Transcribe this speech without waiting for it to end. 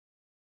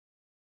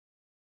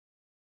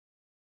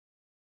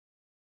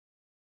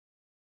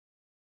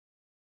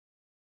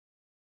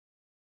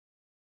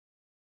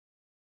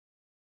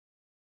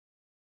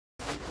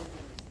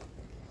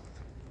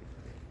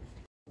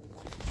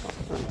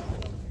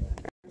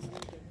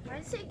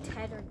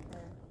head right there.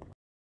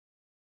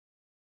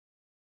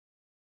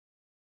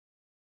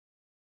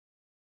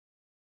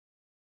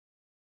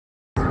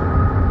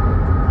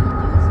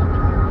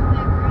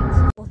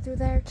 Go through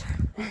there.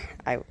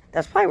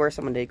 That's probably where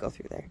someone did go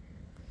through there.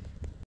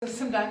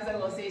 Sometimes I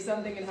will say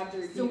something and have to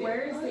repeat it. So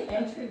where is the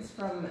entrance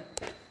from?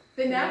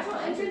 The natural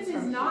entrance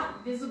is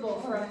not visible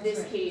from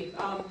this cave.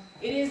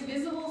 It is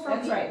visible from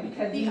That's right,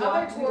 because the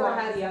other tour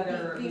has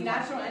the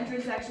natural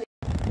entrance actually.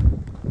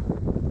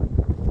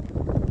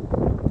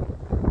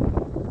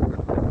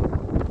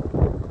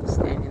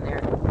 Standing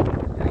there,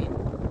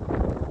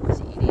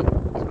 he's eating.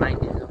 He's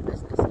minding his own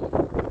business eating.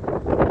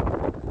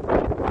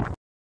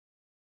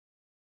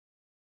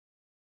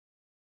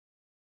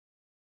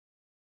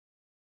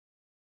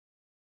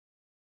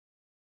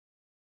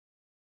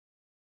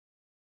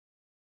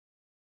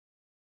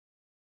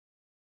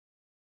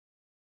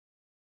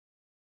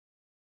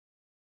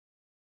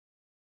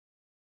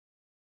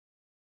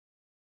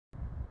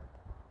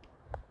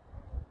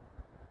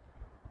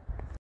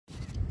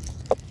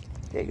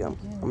 There you go.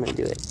 I'm gonna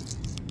do it.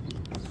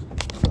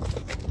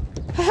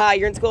 Haha,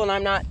 you're in school and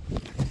I'm not.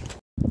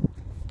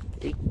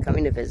 Are you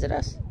coming to visit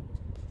us?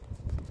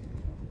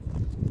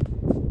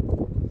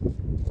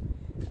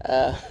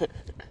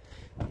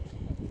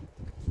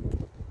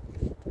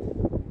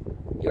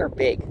 You're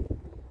big.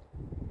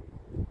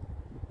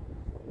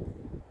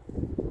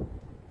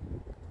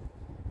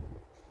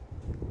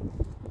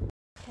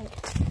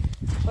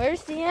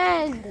 Where's the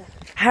end?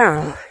 I don't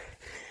know.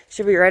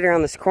 Should be right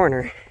around this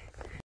corner.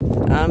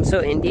 So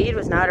indeed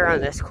was not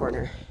around this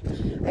corner.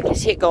 I can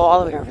see it go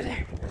all the way over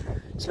there.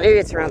 So maybe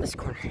it's around this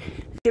corner. It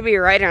should be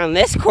right around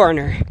this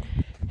corner.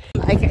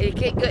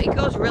 It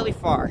goes really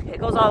far. It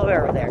goes all the way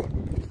over there.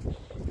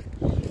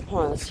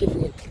 Hold on, let's see if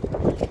we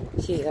can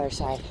see the other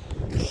side.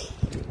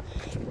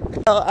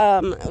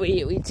 So,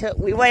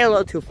 we went a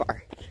little too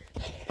far.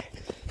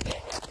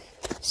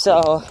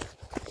 So,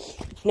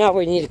 now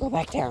we need to go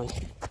back down.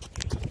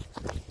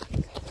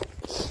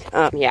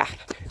 Yeah.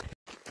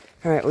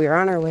 Alright, we are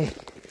on our way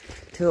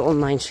to the old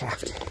mine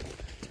shaft.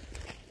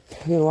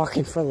 We've been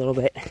walking for a little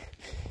bit.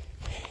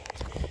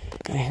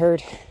 I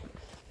heard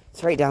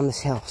it's right down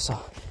this hill, so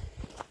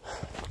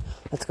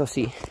let's go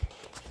see.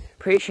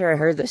 Pretty sure I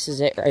heard this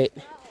is it right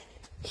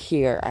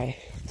here, I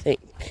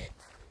think.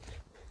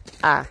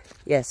 Ah,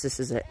 yes, this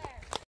is it.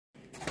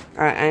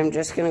 Alright, I'm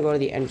just gonna go to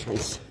the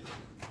entrance.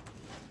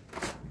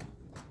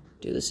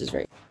 Dude, this is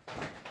right.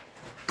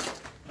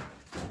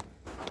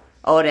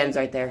 Oh, it ends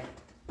right there.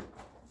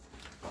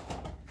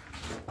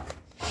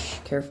 Shh,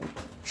 careful.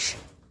 Shh.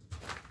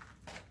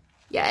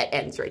 Yeah, it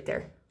ends right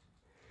there.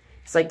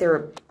 It's like they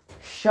were...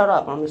 Shut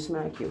up, I'm gonna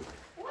smack you.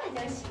 What,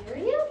 did I scare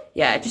you?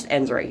 Yeah, it just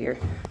ends right here.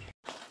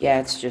 Yeah,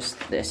 it's just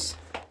this.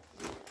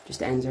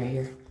 Just ends right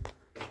here.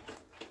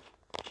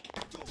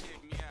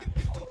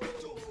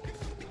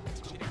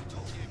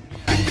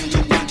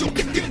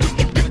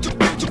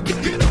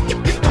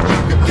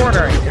 Quarter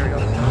right there we go.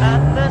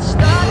 At the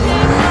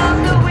starting of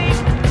the week,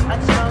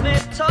 at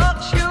Summit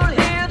Talks, you'll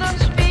hear them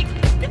speak.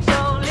 It's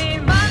only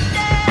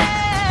Monday.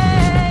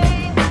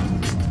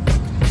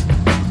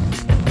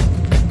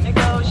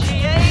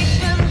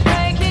 Negotiations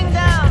breaking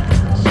down.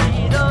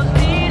 See those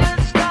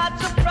leaders start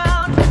to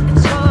frown.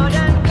 It's sword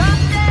and gun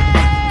day.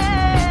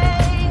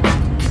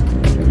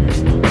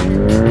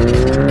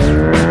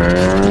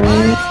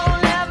 Tomorrow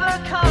never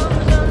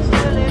comes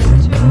until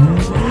it's too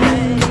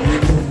late.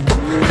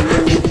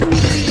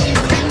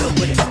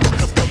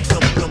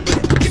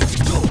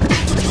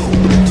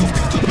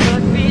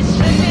 Could be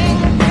sitting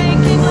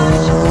thinking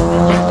lunch. The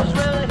news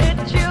will hit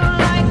you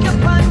like a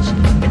punch.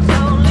 It's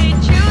only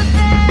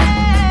Tuesday.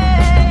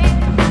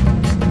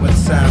 What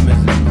time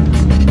is it?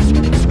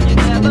 You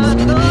never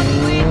thought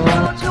we'd go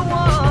to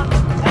war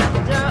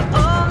after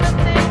all the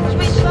things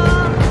we saw.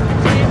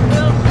 It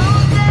will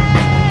someday.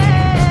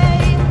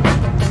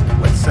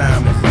 What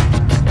time is it?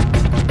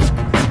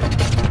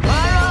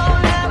 Tomorrow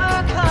never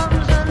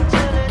comes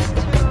until it's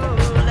too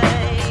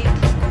late.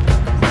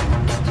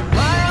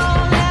 Tomorrow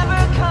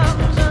never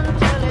comes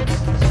until it's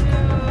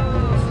too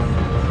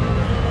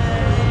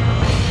late.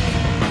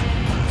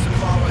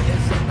 Tomorrow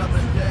is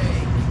another day.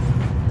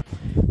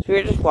 So we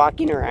were just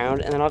walking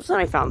around, and then all of a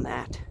sudden I found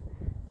that.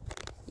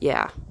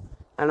 Yeah.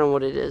 I don't know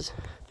what it is.